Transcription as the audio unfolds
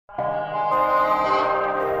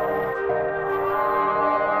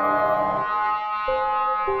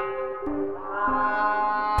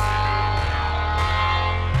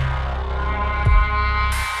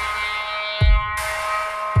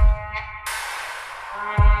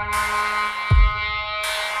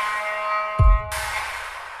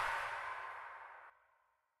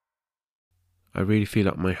I really feel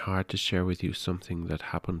it in my heart to share with you something that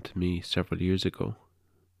happened to me several years ago.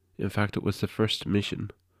 In fact, it was the first mission,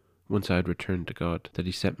 once I had returned to God, that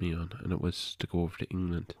He sent me on, and it was to go over to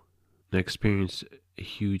England. And I experienced a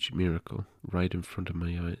huge miracle right in front of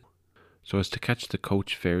my eyes. So I was to catch the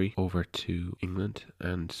coach ferry over to England,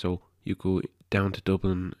 and so you go down to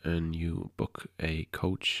Dublin and you book a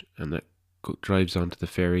coach, and that drives onto the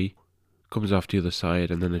ferry, comes off the other side,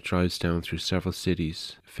 and then it drives down through several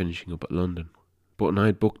cities, finishing up at London. But when I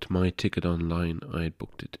had booked my ticket online, I had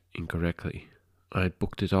booked it incorrectly. I had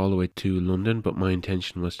booked it all the way to London, but my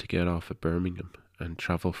intention was to get off at Birmingham and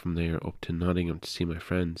travel from there up to Nottingham to see my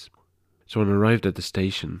friends. So when I arrived at the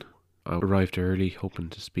station, I arrived early, hoping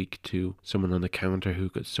to speak to someone on the counter who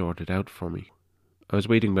could sort it out for me. I was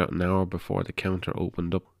waiting about an hour before the counter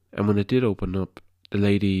opened up, and when it did open up, the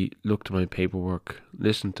lady looked at my paperwork,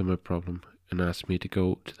 listened to my problem, and asked me to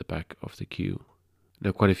go to the back of the queue.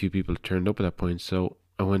 Now, quite a few people turned up at that point, so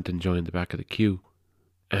I went and joined the back of the queue.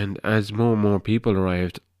 And as more and more people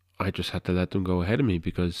arrived, I just had to let them go ahead of me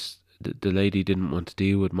because the lady didn't want to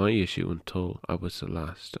deal with my issue until I was the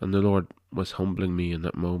last. And the Lord was humbling me in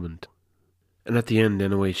that moment. And at the end,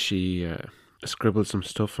 anyway, she scribbled some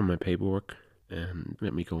stuff on my paperwork and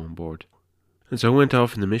let me go on board. And so I went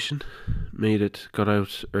off in the mission, got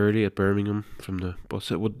out early at Birmingham from the bus.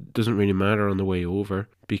 It doesn't really matter on the way over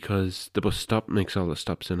because the bus stop makes all the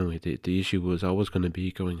stops anyway. The issue was I was going to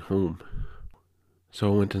be going home.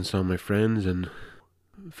 So I went and saw my friends and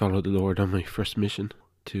followed the Lord on my first mission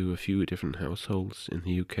to a few different households in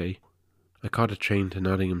the UK. I caught a train to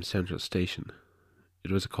Nottingham Central Station.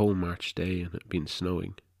 It was a cold March day and it had been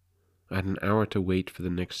snowing. I had an hour to wait for the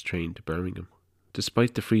next train to Birmingham.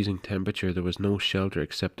 Despite the freezing temperature, there was no shelter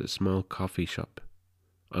except a small coffee shop.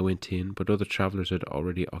 I went in, but other travellers had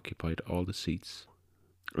already occupied all the seats.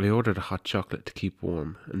 I ordered a hot chocolate to keep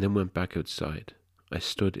warm, and then went back outside. I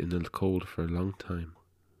stood in the cold for a long time.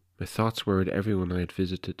 My thoughts were at everyone I had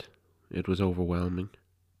visited. It was overwhelming.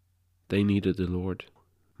 They needed the Lord.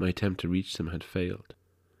 My attempt to reach them had failed,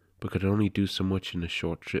 but could only do so much in a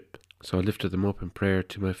short trip. So I lifted them up in prayer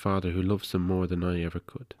to my Father who loves them more than I ever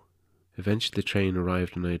could. Eventually the train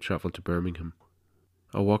arrived and I had travelled to Birmingham.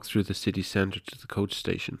 I walked through the city centre to the coach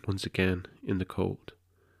station, once again in the cold.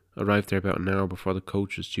 I arrived there about an hour before the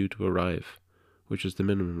coach was due to arrive, which was the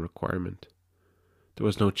minimum requirement. There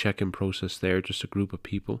was no check-in process there, just a group of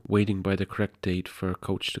people waiting by the correct date for a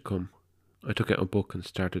coach to come. I took out a book and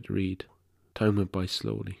started to read. Time went by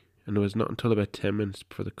slowly, and it was not until about 10 minutes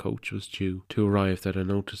before the coach was due to arrive that I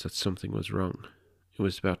noticed that something was wrong. It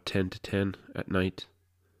was about 10 to 10 at night.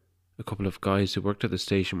 A couple of guys who worked at the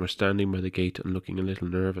station were standing by the gate and looking a little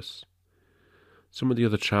nervous. Some of the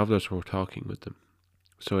other travellers were talking with them,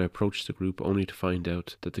 so I approached the group only to find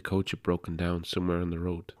out that the coach had broken down somewhere on the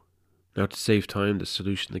road. Now, to save time, the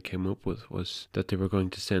solution they came up with was that they were going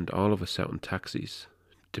to send all of us out in taxis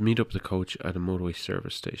to meet up the coach at a motorway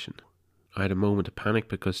service station. I had a moment of panic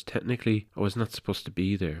because technically I was not supposed to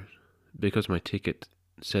be there, because my ticket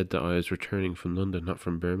said that I was returning from London, not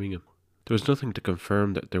from Birmingham. There was nothing to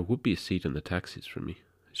confirm that there would be a seat in the taxis for me.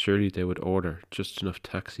 Surely they would order just enough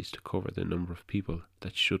taxis to cover the number of people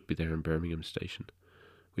that should be there in Birmingham station,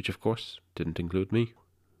 which of course didn't include me.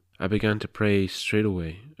 I began to pray straight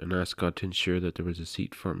away and asked God to ensure that there was a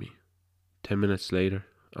seat for me. 10 minutes later,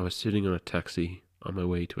 I was sitting on a taxi on my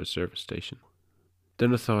way to a service station.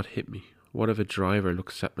 Then a thought hit me. What if a driver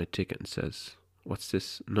looks at my ticket and says, "What's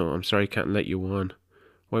this? No, I'm sorry, can't let you on.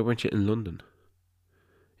 Why weren't you in London?"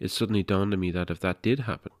 It suddenly dawned on me that if that did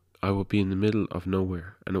happen, I would be in the middle of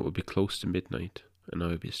nowhere and it would be close to midnight and I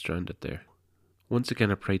would be stranded there. Once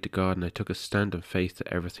again I prayed to God and I took a stand of faith that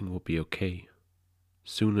everything would be okay.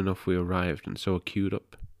 Soon enough we arrived and so I queued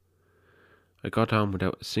up. I got on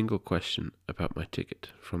without a single question about my ticket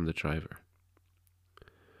from the driver.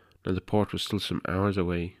 Now the port was still some hours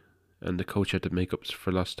away and the coach had to make up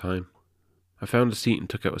for lost time. I found a seat and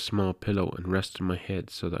took out a small pillow and rested my head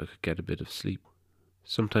so that I could get a bit of sleep.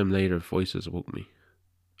 Sometime later voices woke me.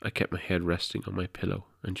 I kept my head resting on my pillow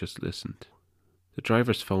and just listened. The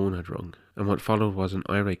driver's phone had rung, and what followed was an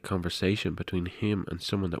irate conversation between him and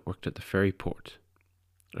someone that worked at the ferry port.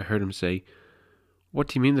 I heard him say, "What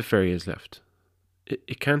do you mean the ferry has left?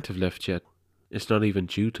 It can't have left yet. It's not even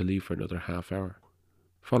due to leave for another half hour."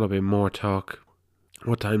 Followed by more talk.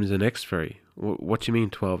 "What time is the next ferry? What do you mean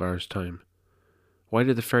 12 hours time? Why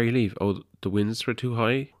did the ferry leave? Oh, the winds were too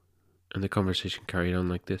high?" And the conversation carried on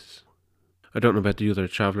like this. I don't know about the other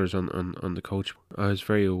travellers on the coach. I was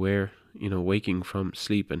very aware, waking from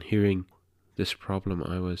sleep and hearing this problem,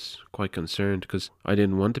 I was quite concerned because I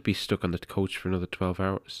didn't want to be stuck on the coach for another 12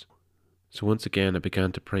 hours. So once again I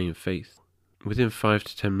began to pray in faith. Within 5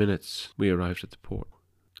 to 10 minutes, we arrived at the port.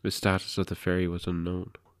 The status of the ferry was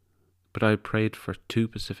unknown, but I prayed for two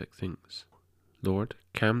specific things. Lord,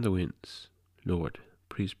 calm the winds. Lord,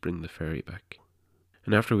 please bring the ferry back.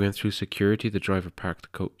 And after we went through security, the driver parked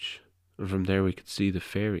the coach, and from there we could see the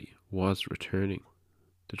ferry was returning.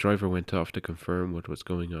 The driver went off to confirm what was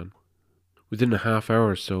going on. Within a half hour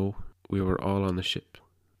or so, we were all on the ship,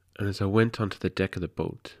 and as I went onto the deck of the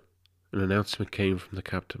boat, an announcement came from the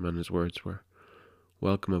captain, and his words were,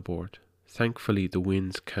 "Welcome aboard. Thankfully the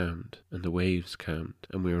winds calmed and the waves calmed,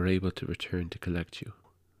 and we were able to return to collect you."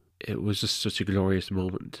 It was just such a glorious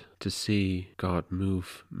moment to see God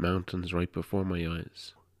move mountains right before my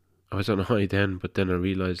eyes. I was on a high then, but then I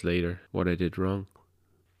realised later what I did wrong.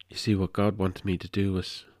 You see, what God wanted me to do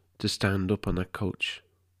was to stand up on that coach.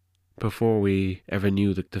 Before we ever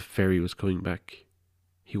knew that the ferry was coming back,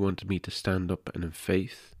 He wanted me to stand up and in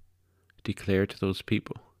faith declare to those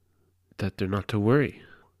people that they're not to worry,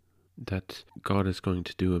 that God is going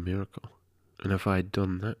to do a miracle. And if I had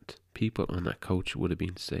done that, people on that coach would have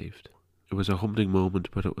been saved. It was a humbling moment,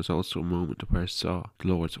 but it was also a moment where I saw the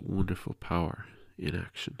Lord's wonderful power in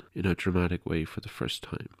action in a dramatic way for the first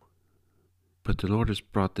time. But the Lord has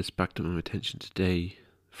brought this back to my attention today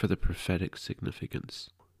for the prophetic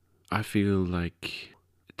significance. I feel like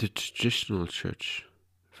the traditional church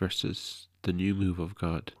versus the new move of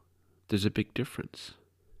God, there's a big difference.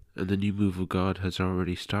 And the new move of God has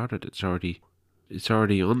already started. It's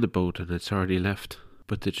already on the boat and it's already left.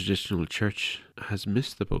 But the traditional church has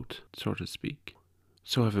missed the boat, so to speak.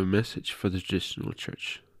 So I have a message for the traditional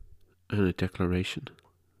church and a declaration.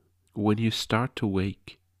 When you start to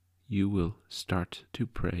wake, you will start to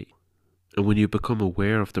pray. And when you become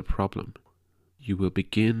aware of the problem, you will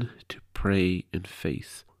begin to pray in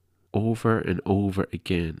faith over and over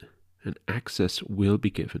again, and access will be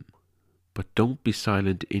given. But don't be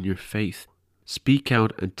silent in your faith. Speak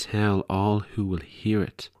out and tell all who will hear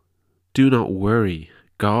it. Do not worry.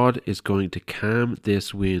 God is going to calm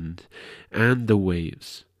this wind and the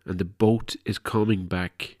waves, and the boat is coming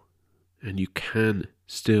back, and you can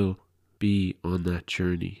still be on that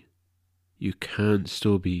journey. You can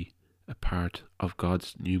still be a part of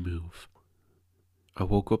God's new move. I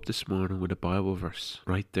woke up this morning with a Bible verse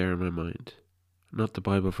right there in my mind. Not the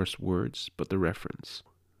Bible verse words, but the reference.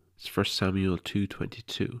 It's 1 Samuel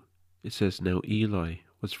 2:22. It says, "Now Eli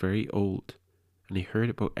was very old, and he heard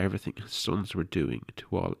about everything his sons were doing to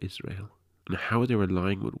all Israel, and how they were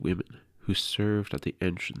lying with women who served at the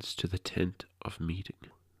entrance to the tent of meeting."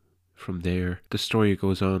 From there, the story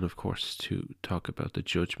goes on, of course, to talk about the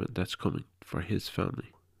judgment that's coming for his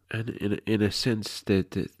family. And in a sense,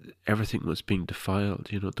 that everything was being defiled.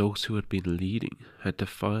 Those who had been leading had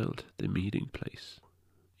defiled the meeting place.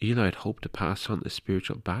 Eli had hoped to pass on the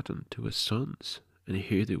spiritual baton to his sons, and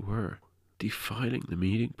here they were, defiling the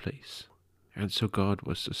meeting place. And so God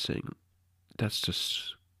was just saying, that's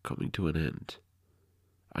just coming to an end.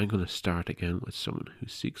 I'm going to start again with someone who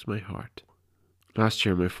seeks my heart. Last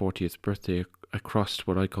year, on my 40th birthday, I crossed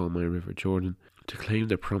what I call my River Jordan to claim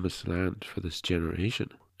the promised land for this generation.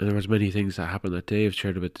 And there was many things that happened that day. I've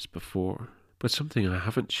shared about this before. But something I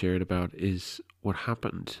haven't shared about is what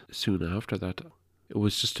happened soon after that. It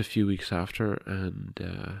was just a few weeks after, and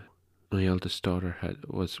my eldest daughter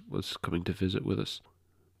was coming to visit with us.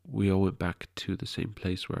 We all went back to the same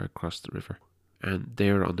place where I crossed the river. And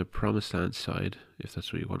there on the Promised Land side, if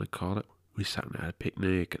that's what you want to call it, we sat and had a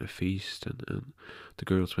picnic and a feast, and the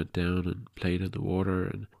girls went down and played in the water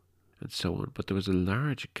and so on. But there was a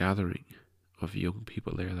large gathering of young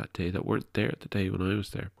people there that day that weren't there the day when I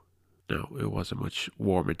was there. Now, it was a much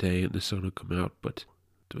warmer day and the sun had come out, but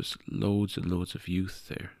there was loads and loads of youth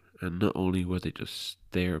there. And not only were they just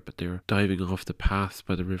there, but they were diving off the path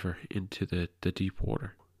by the river into the deep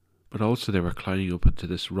water. But also they were climbing up onto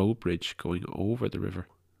this road bridge going over the river.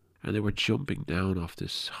 And they were jumping down off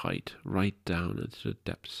this height, right down into the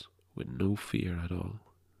depths, with no fear at all.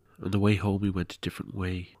 On the way home we went a different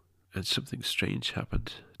way, and something strange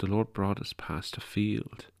happened. The Lord brought us past a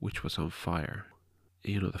field which was on fire.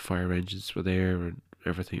 The fire engines were there and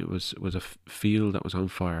everything. It was a field that was on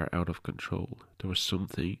fire, out of control. There was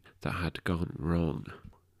something that had gone wrong.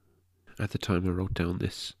 At the time I wrote down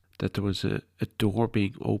this, that there was a door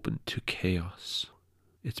being opened to chaos.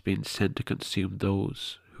 It's been sent to consume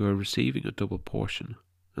those who are receiving a double portion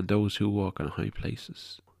and those who walk on high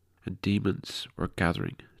places. And demons were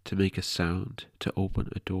gathering to make a sound to open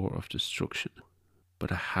a door of destruction. But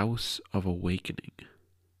a house of awakening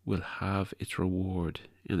will have its reward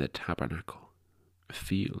in the tabernacle, a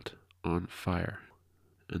field on fire.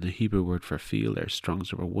 And the Hebrew word for field there,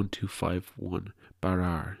 Strong's number 1251,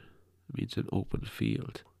 barar, means an open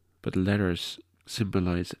field. But the letters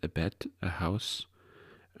symbolize a bet, a house,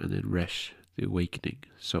 and then Resh, the awakening.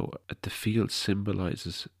 So the field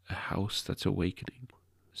symbolizes a house that's awakening.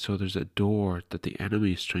 So there's a door that the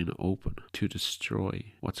enemy is trying to open to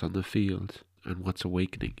destroy what's on the field and what's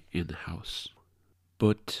awakening in the house.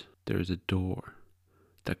 But there is a door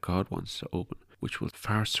that God wants to open, which will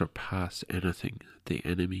far surpass anything the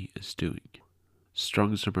enemy is doing.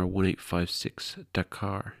 Strong's number 1856,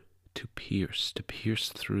 Dakar, to pierce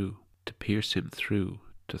through, to pierce him through,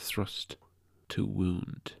 to thrust, to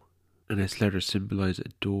wound. And his letters symbolize a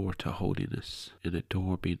door to holiness, and a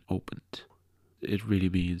door being opened. It really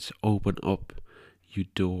means open up, you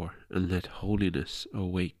door, and let holiness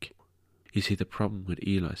awake. You see, the problem with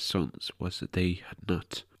Eli's sons was that they had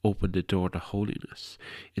not opened the door to holiness.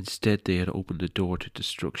 Instead, they had opened the door to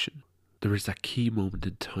destruction. There was that key moment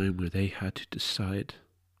in time where they had to decide,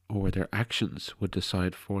 or where their actions would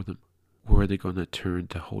decide for them. Were they going to turn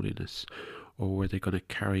to holiness, or were they going to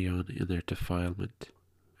carry on in their defilement?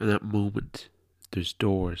 In that moment, there's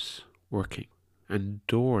doors working. And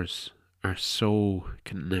doors are so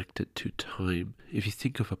connected to time. If you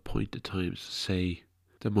think of appointed times, say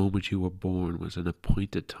the moment you were born was an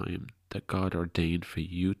appointed time that God ordained for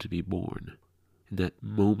you to be born. And that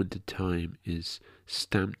moment in time is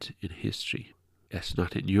stamped in history. It's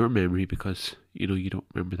not in your memory because, you don't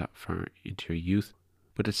remember that far into your youth,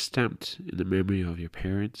 but it's stamped in the memory of your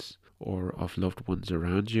parents or of loved ones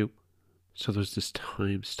around you. So there's this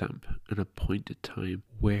time stamp, an appointed time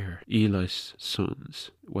where Eli's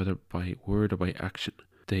sons, whether by word or by action,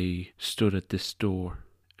 they stood at this door.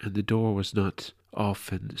 And the door was not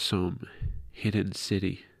off in some hidden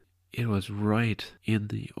city. It was right in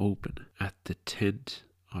the open at the tent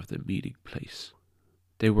of the meeting place.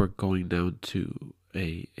 They were going down to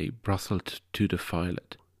a brothel to defile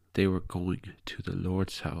it. They were going to the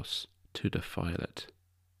Lord's house to defile it.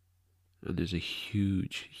 And there's a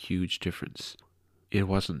huge, huge difference. It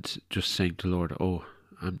wasn't just saying to the Lord, oh,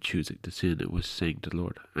 I'm choosing to sin. It was saying to the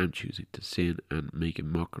Lord, I'm choosing to sin and make a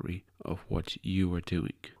mockery of what you are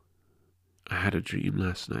doing. I had a dream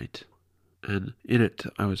last night, and in it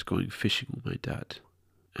I was going fishing with my dad.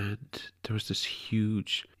 And there was this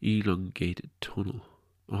huge, elongated tunnel,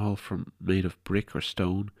 all made of brick or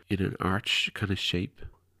stone, in an arch kind of shape.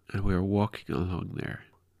 And we were walking along there.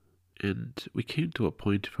 And we came to a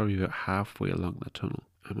point probably about halfway along the tunnel.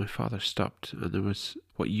 And my father stopped, and there was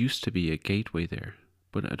what used to be a gateway there,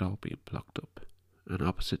 but it had all been blocked up. And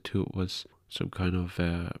opposite to it was some kind of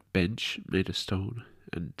bench made of stone.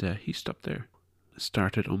 And he stopped there,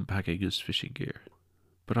 started unpacking his fishing gear.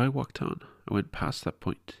 But I walked on. I went past that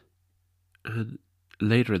point. And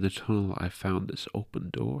later in the tunnel, I found this open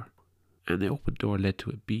door. And the open door led to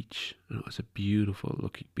a beach. And it was a beautiful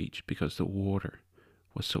looking beach because the water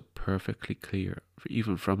was so perfectly clear.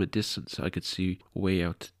 Even from a distance, I could see way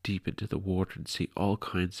out deep into the water and see all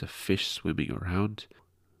kinds of fish swimming around.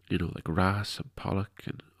 Like wrasse and pollock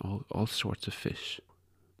and all sorts of fish.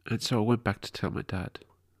 And so I went back to tell my dad.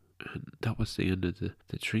 And that was the end of the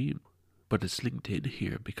dream. But it's linked in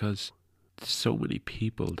here because there's so many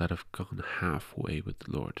people that have gone halfway with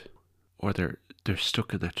the Lord. Or they're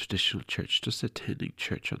stuck in that traditional church, just attending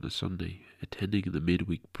church on the Sunday, attending the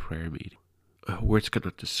midweek prayer meeting. Words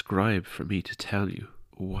cannot describe for me to tell you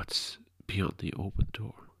what's beyond the open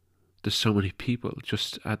door. There's so many people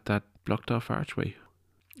just at that blocked off archway.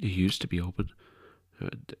 It used to be open.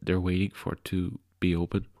 They're waiting for it to be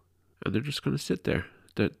open. And they're just going to sit there.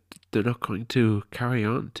 They're not going to carry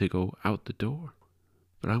on to go out the door.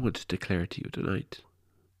 But I want to declare to you tonight,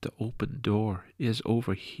 the open door is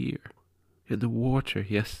over here. And the water,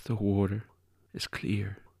 yes, the water is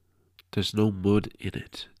clear. There's no mud in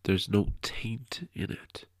it. There's no taint in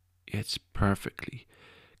it. It's perfectly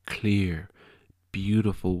clear,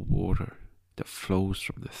 beautiful water that flows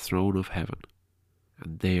from the throne of heaven.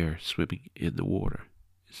 And there, swimming in the water,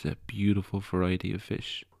 is a beautiful variety of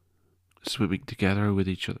fish, swimming together with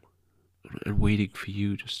each other and waiting for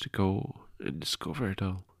you just to go and discover it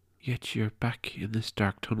all. Yet you're back in this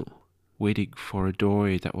dark tunnel, waiting for a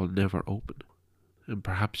door that will never open. And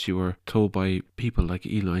perhaps you were told by people like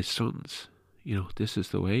Eli's sons, this is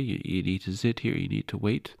the way, you need to sit here, you need to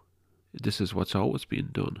wait. This is what's always been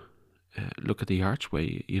done. Look at the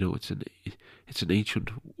archway, it's an ancient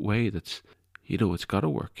way that's, it's got to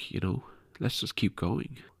work, let's just keep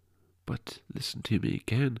going. But listen to me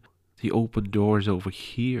again, the open door is over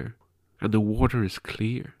here, and the water is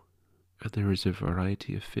clear, and there is a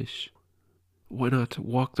variety of fish. Why not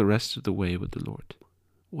walk the rest of the way with the Lord?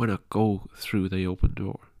 Why not go through the open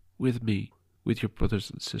door with me, with your brothers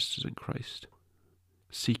and sisters in Christ?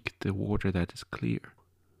 Seek the water that is clear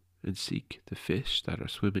and seek the fish that are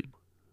swimming.